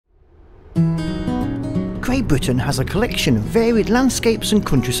Great Britain has a collection of varied landscapes and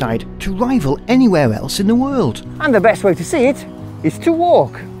countryside to rival anywhere else in the world. And the best way to see it is to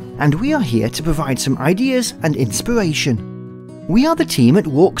walk. And we are here to provide some ideas and inspiration. We are the team at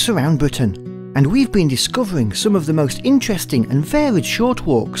Walks Around Britain, and we've been discovering some of the most interesting and varied short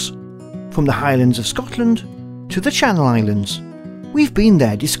walks, from the Highlands of Scotland to the Channel Islands. We've been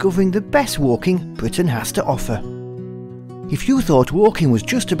there discovering the best walking Britain has to offer. If you thought walking was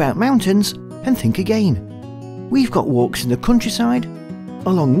just about mountains, then think again. We've got walks in the countryside,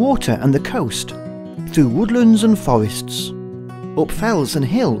 along water and the coast, through woodlands and forests, up fells and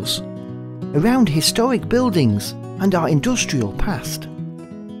hills, around historic buildings and our industrial past,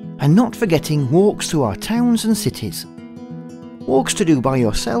 and not forgetting walks through our towns and cities. Walks to do by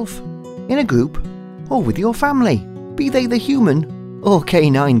yourself, in a group, or with your family, be they the human or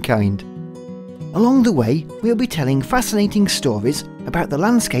canine kind. Along the way, we'll be telling fascinating stories about the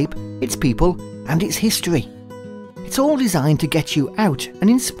landscape, its people, and its history. It's all designed to get you out and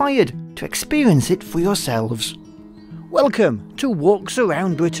inspired to experience it for yourselves. Welcome to Walks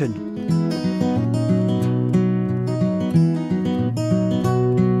Around Britain.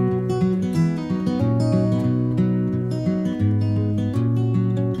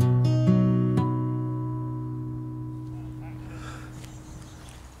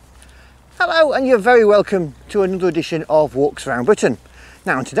 Hello, and you're very welcome to another edition of Walks Around Britain.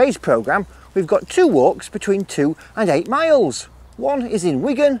 Now, in today's programme, we've got two walks between 2 and 8 miles. One is in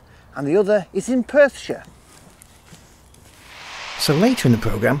Wigan and the other is in Perthshire. So later in the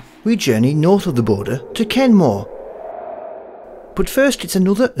programme, we journey north of the border to Kenmore. But first, it's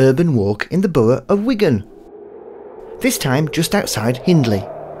another urban walk in the borough of Wigan. This time just outside Hindley.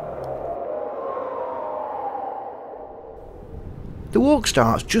 The walk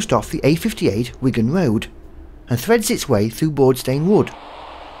starts just off the A58 Wigan Road and threads its way through Borsdane Wood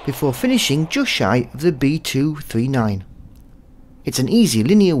before finishing just shy of the B239. It's an easy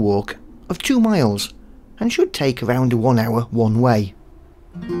linear walk of 2 miles and should take around 1 hour one way.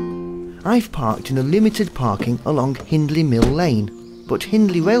 I've parked in a limited parking along Hindley Mill Lane, but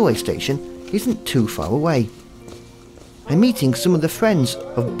Hindley railway station isn't too far away. I'm meeting some of the friends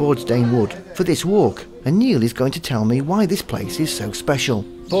of Borsdane Wood for this walk, and Neil is going to tell me why this place is so special.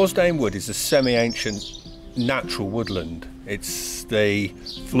 Borsdane Wood is a semi-ancient natural woodland. It's the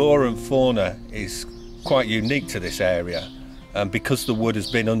flora and fauna is quite unique to this area, and because the wood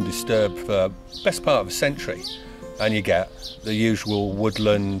has been undisturbed for the best part of a century, and you get the usual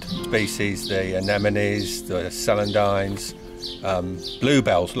woodland species, the anemones, the celandines,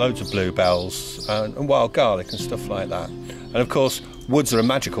 bluebells, loads of bluebells, and wild garlic and stuff like that. And of course, woods are a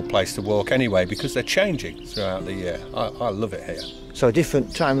magical place to walk anyway because they're changing throughout the year. I love it here. So a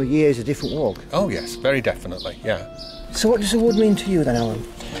different time of year is a different walk? Oh yes, very definitely, yeah. So what does the wood mean to you then, Alan?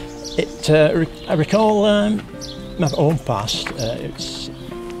 I recall my own past.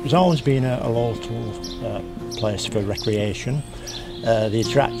 It's always been a local place for recreation. The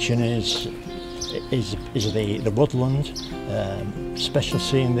attraction is the woodland, especially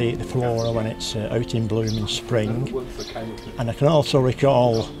seeing the flora when it's out in bloom in spring. And I can also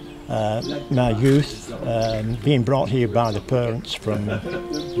recall my youth being brought here by the parents from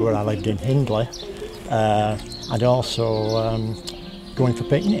where I lived in Hindley, and also going for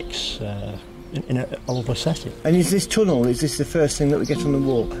picnics in a lovely setting. And is this tunnel, is this the first thing that we get on the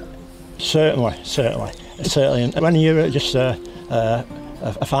walk? Certainly. And when you're just a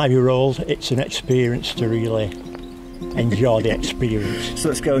 5-year-old, it's an experience to really enjoy the experience. So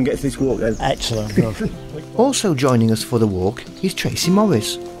let's go and get to this walk then. Excellent. Also joining us for the walk is Tracy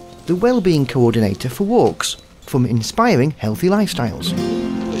Morris, the Wellbeing Coordinator for Walks from Inspiring Healthy Lifestyles.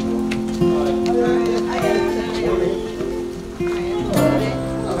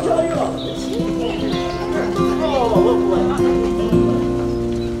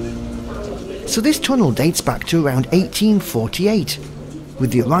 So this tunnel dates back to around 1848,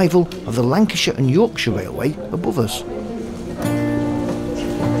 with the arrival of the Lancashire and Yorkshire Railway above us.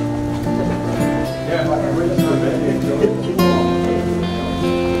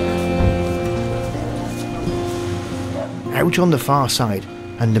 Out on the far side,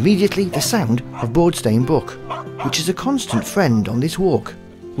 and immediately the sound of Borsdane Brook, which is a constant friend on this walk,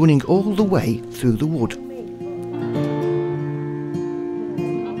 running all the way through the wood.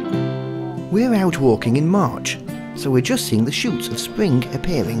 We're out walking in March, so we're just seeing the shoots of spring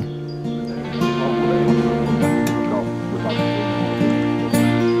appearing.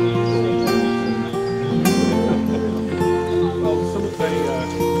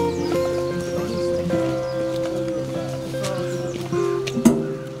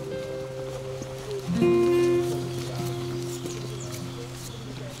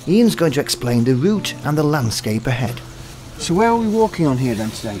 Ian's going to explain the route and the landscape ahead. So where are we walking on here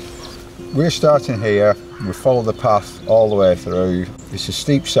then today? We're starting here, we follow the path all the way through. It's a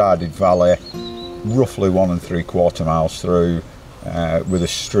steep-sided valley, roughly 1 3/4 miles through, with a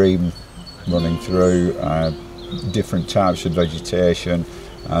stream running through, different types of vegetation,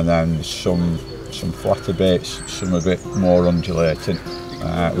 and then some flatter bits, some a bit more undulating,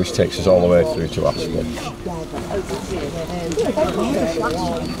 which takes us all the way through to Aspen.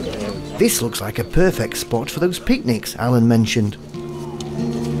 This looks like a perfect spot for those picnics Alan mentioned.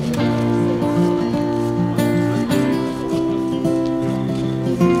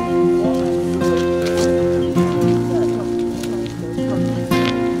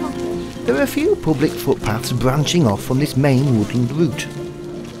 There are a few public footpaths branching off from this main woodland route.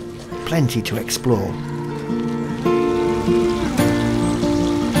 Plenty to explore.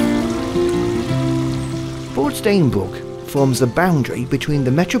 Borsdane Brook forms the boundary between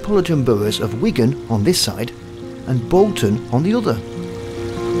the metropolitan boroughs of Wigan on this side and Bolton on the other.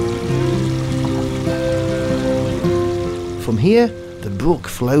 From here, the brook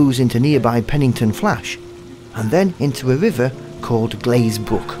flows into nearby Pennington Flash and then into a river called Glaze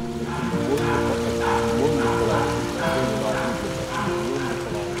Brook.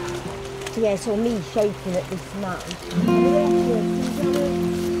 Yeah, so me shaking at this map.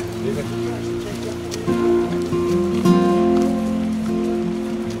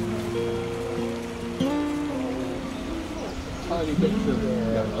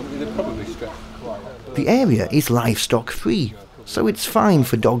 The area is livestock free, so it's fine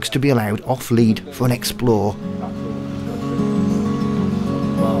for dogs to be allowed off lead for an explore.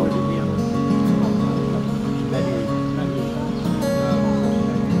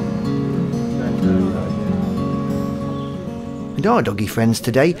 And our doggy friends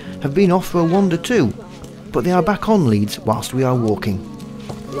today have been off for a wander too, but they are back on leads whilst we are walking.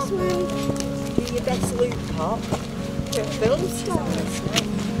 This way, do your best loop pop. Film stars.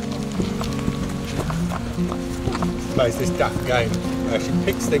 Plays this daft game. She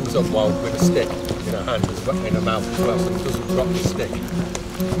picks things up while with a stick in her hand and in her mouth as well, so it doesn't drop the stick.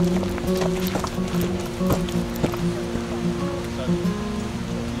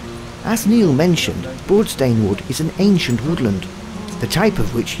 As Neil mentioned, Borsdane Wood is an ancient woodland, the type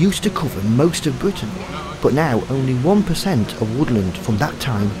of which used to cover most of Britain, but now only 1% of woodland from that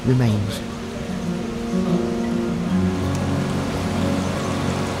time remains.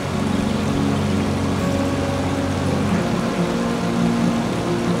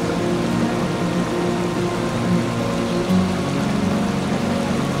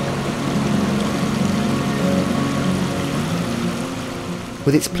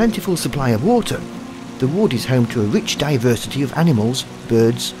 With its plentiful supply of water, the wood is home to a rich diversity of animals,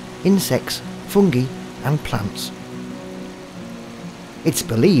 birds, insects, fungi and plants. It's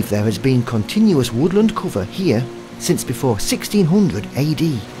believed there has been continuous woodland cover here since before 1600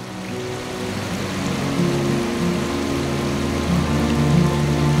 AD.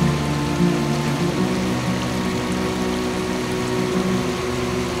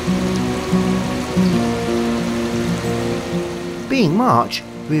 Being March,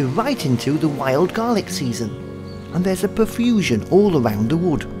 we're right into the wild garlic season, and there's a profusion all around the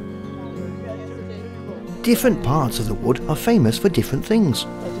wood. Different parts of the wood are famous for different things.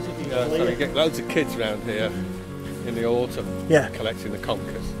 So we get loads of kids around here in the autumn collecting the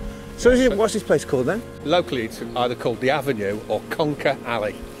conkers. So what's this place called then? Locally it's either called the Avenue or Conker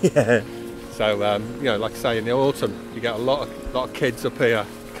Alley. Yeah. So, like I say, in the autumn you get a lot of kids up here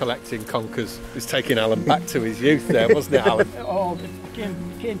collecting conkers. It's taking Alan back to his youth there, wasn't it, Alan? Oh,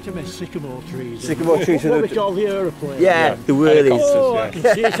 came to me sycamore trees. Sycamore trees. What we call the aeroplane. Yeah, the whirlies. Oh, I can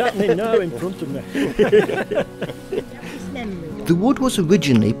see it happening now in front of me. The wood was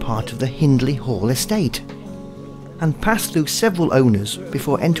originally part of the Hindley Hall estate and passed through several owners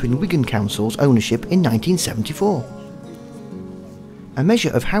before entering Wigan Council's ownership in 1974. A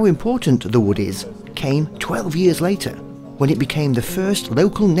measure of how important the wood is came 12 years later, when it became the first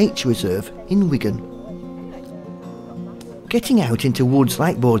local nature reserve in Wigan. Getting out into woods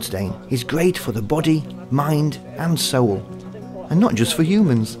like Borsdane is great for the body, mind and soul, and not just for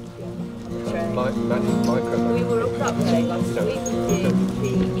humans. We were up that way last week.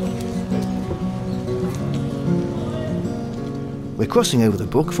 We're crossing over the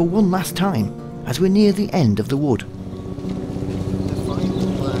brook for one last time as we're near the end of the wood.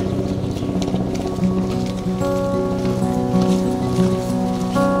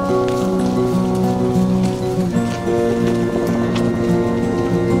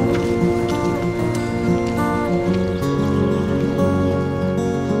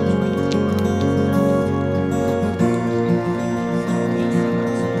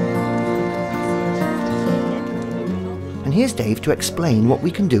 and here's Dave to explain what we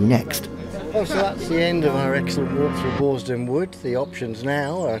can do next. Well, so that's the end of our excellent walk through Borsdane Wood. The options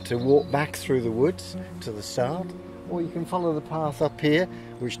now are to walk back through the woods to the start, or you can follow the path up here,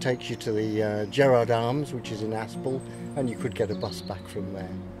 which takes you to the Gerard Arms, which is in Aspel, and you could get a bus back from there.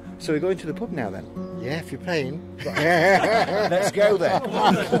 So we're going to the pub now then? Yeah, if you're paying. Let's go then.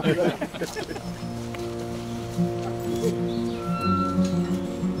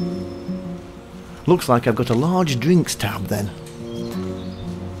 Looks like I've got a large drinks tab then.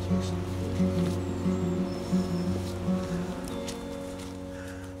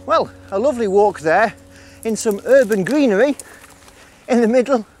 Well, a lovely walk there in some urban greenery in the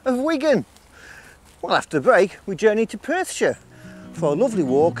middle of Wigan. Well, after the break, we journey to Perthshire for a lovely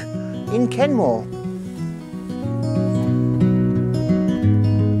walk in Kenmore.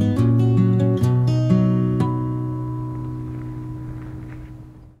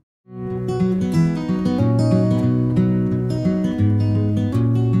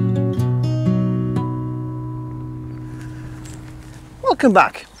 Welcome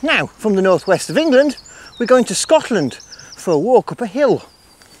back. Now, from the northwest of England, we're going to Scotland for a walk up a hill.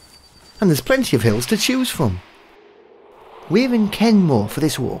 And there's plenty of hills to choose from. We're in Kenmore for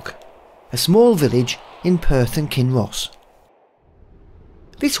this walk, a small village in Perth and Kinross.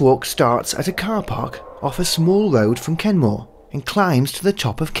 This walk starts at a car park off a small road from Kenmore and climbs to the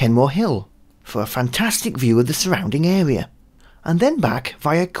top of Kenmore Hill for a fantastic view of the surrounding area, and then back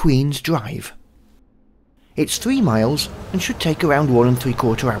via Queen's Drive. It's 3 miles and should take around 1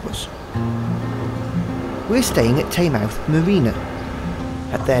 3/4 hours. We're staying at Taymouth Marina,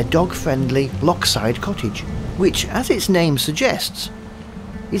 at their dog-friendly lochside cottage, which, as its name suggests,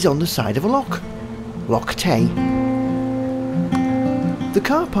 is on the side of a loch, Loch Tay. The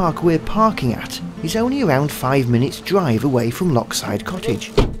car park we're parking at is only around 5 minutes drive away from Lochside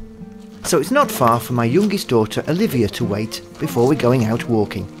Cottage, so it's not far for my youngest daughter Olivia to wait before we're going out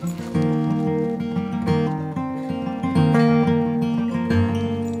walking.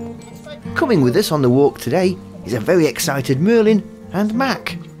 Coming with us on the walk today is a very excited Merlin and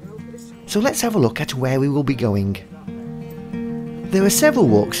Mac. So let's have a look at where we will be going. There are several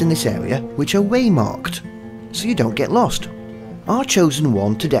walks in this area which are waymarked, so you don't get lost. Our chosen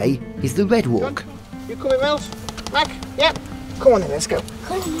one today is the Red Walk. You coming, Miles? Mac? Yep. Come on then, let's go.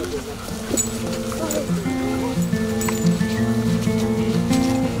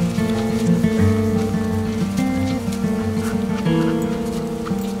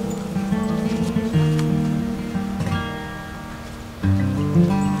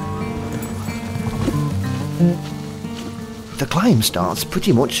 The climb starts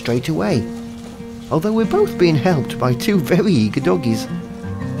pretty much straight away, although we're both being helped by 2 very eager doggies.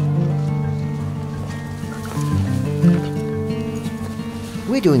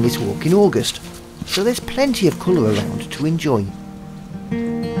 We're doing this walk in August, so there's plenty of colour around to enjoy.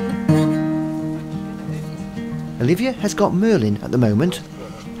 Olivia has got Merlin at the moment,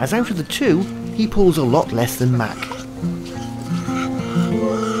 as out of the 2, he pulls a lot less than Mac.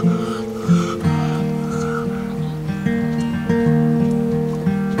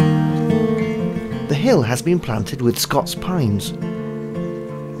 The hill has been planted with Scots pines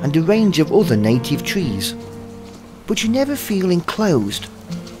and a range of other native trees, but you never feel enclosed.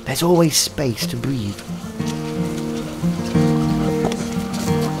 There's always space to breathe.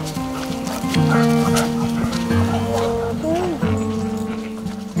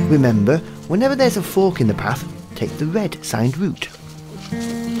 Remember, whenever there's a fork in the path, take the red signed route.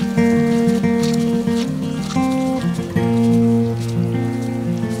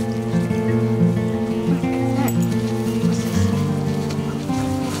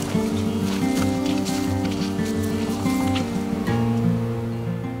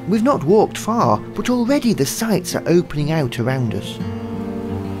 We've not walked far, but already the sights are opening out around us.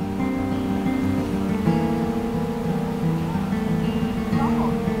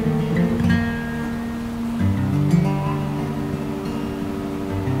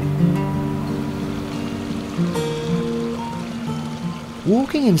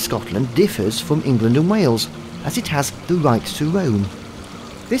 Walking in Scotland differs from England and Wales, as it has the right to roam.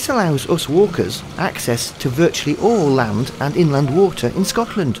 This allows us walkers access to virtually all land and inland water in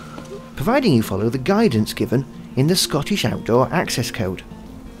Scotland, providing you follow the guidance given in the Scottish Outdoor Access Code.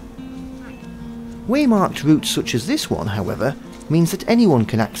 Waymarked routes such as this one, however, means that anyone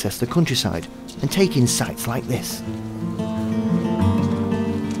can access the countryside and take in sights like this.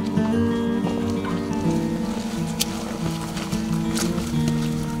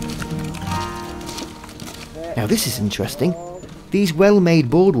 Now this is interesting. These well-made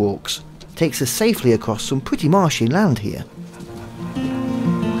boardwalks takes us safely across some pretty marshy land here.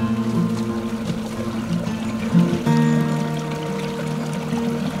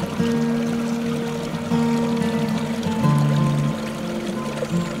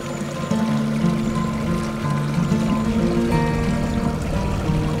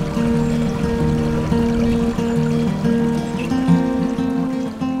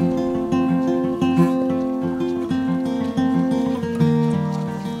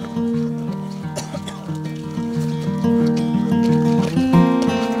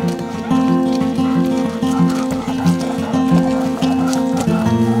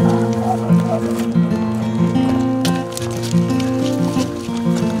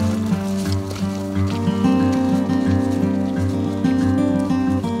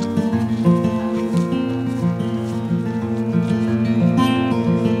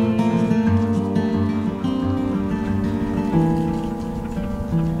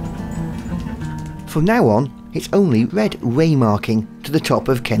 From now on, it's only red waymarking to the top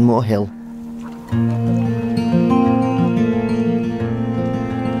of Kenmore Hill.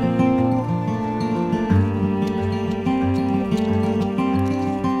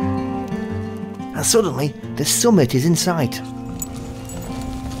 And suddenly, the summit is in sight.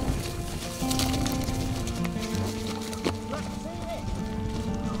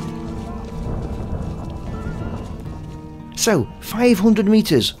 So, 500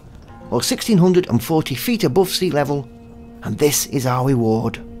 metres, or 1640 feet above sea level, and this is our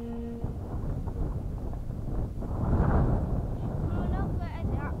reward.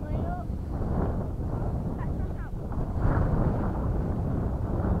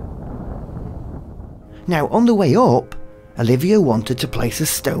 Now, on the way up, Olivia wanted to place a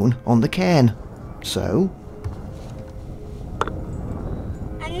stone on the cairn, so...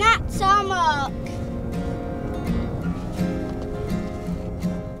 And that's our mark.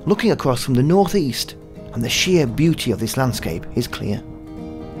 Looking across from the northeast, and the sheer beauty of this landscape is clear.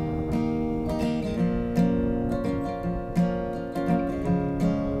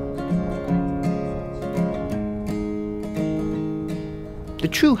 The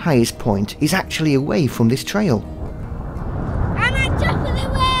true highest point is actually away from this trail. I'm on top of the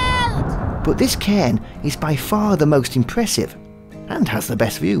world! But this cairn is by far the most impressive, and has the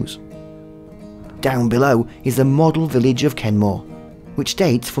best views. Down below is the model village of Kenmore, which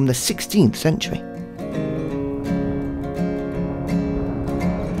dates from the 16th century.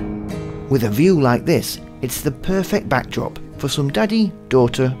 With a view like this, it's the perfect backdrop for some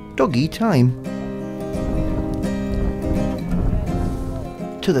daddy-daughter doggy time.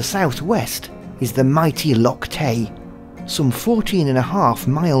 To the southwest is the mighty Loch Tay, some 14.5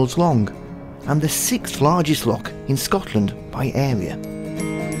 miles long, and the 6th largest loch in Scotland by area.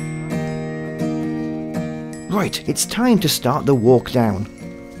 Right, it's time to start the walk down,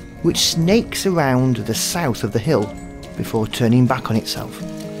 which snakes around the south of the hill before turning back on itself.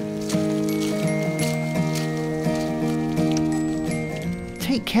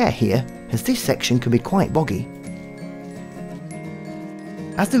 Take care here, as this section can be quite boggy.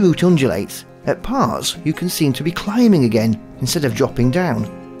 As the route undulates, at parts you can seem to be climbing again instead of dropping down,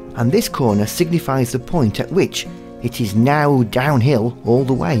 and this corner signifies the point at which it is now downhill all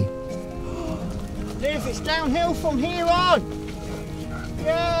the way. Liv, it's downhill from here on!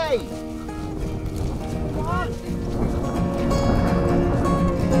 Yay! Come on!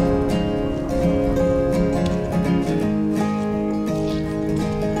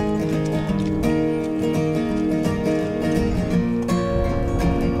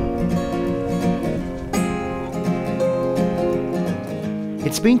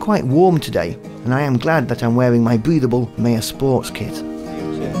 It's been quite warm today, and I am glad that I'm wearing my breathable Maya Sports kit.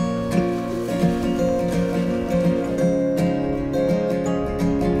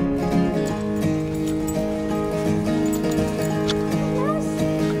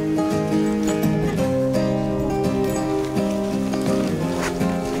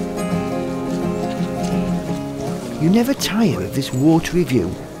 You never tire of this watery view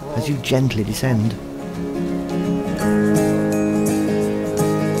as you gently descend.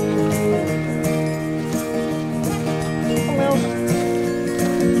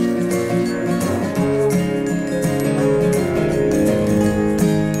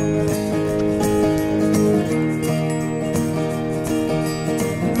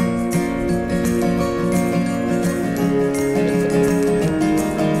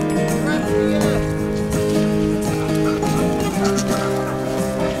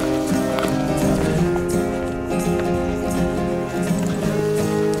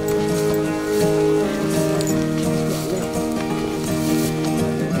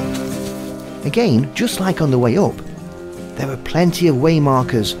 Again, just like on the way up, there are plenty of way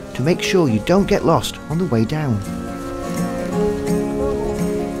markers to make sure you don't get lost on the way down.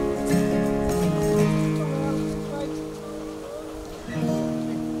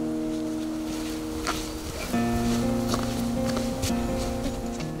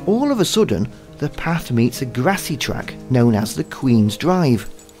 All of a sudden, the path meets a grassy track known as the Queen's Drive,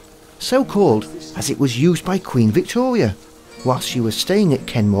 so called as it was used by Queen Victoria whilst she was staying at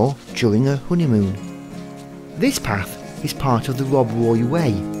Kenmore during her honeymoon. This path is part of the Rob Roy Way,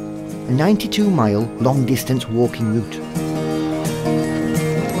 a 92-mile long-distance walking route.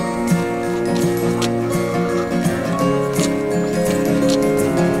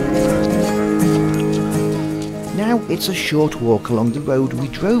 Now it's a short walk along the road we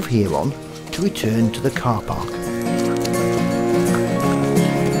drove here on to return to the car park.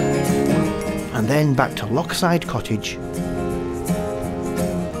 And then back to Lochside Cottage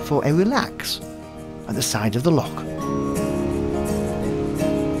for a relax at the side of the loch.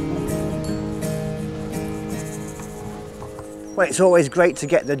 Well, it's always great to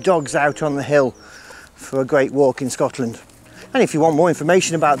get the dogs out on the hill for a great walk in Scotland. And if you want more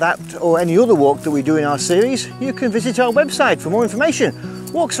information about that or any other walk that we do in our series, you can visit our website for more information,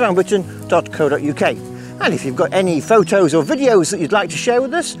 walksaroundbritain.co.uk. And if you've got any photos or videos that you'd like to share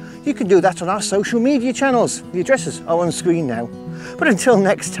with us, you can do that on our social media channels. The addresses are on screen now. But until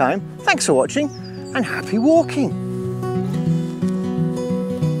next time, thanks for watching and happy walking.